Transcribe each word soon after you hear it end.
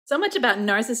So much about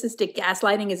narcissistic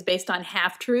gaslighting is based on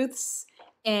half-truths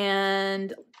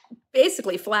and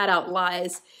basically flat-out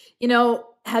lies. You know,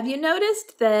 have you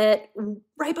noticed that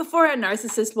right before a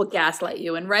narcissist will gaslight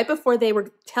you and right before they will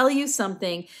tell you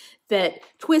something that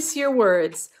twists your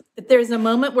words, that there's a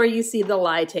moment where you see the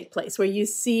lie take place, where you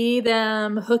see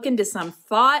them hook into some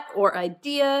thought or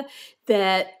idea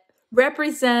that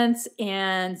represents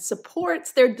and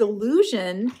supports their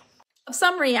delusion of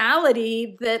some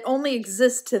reality that only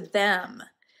exists to them.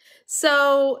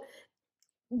 So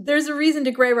there's a reason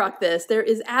to gray rock this. There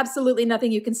is absolutely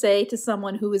nothing you can say to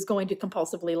someone who is going to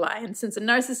compulsively lie. And since a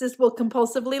narcissist will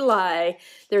compulsively lie,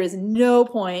 there is no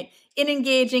point in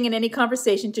engaging in any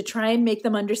conversation to try and make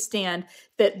them understand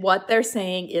that what they're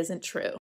saying isn't true.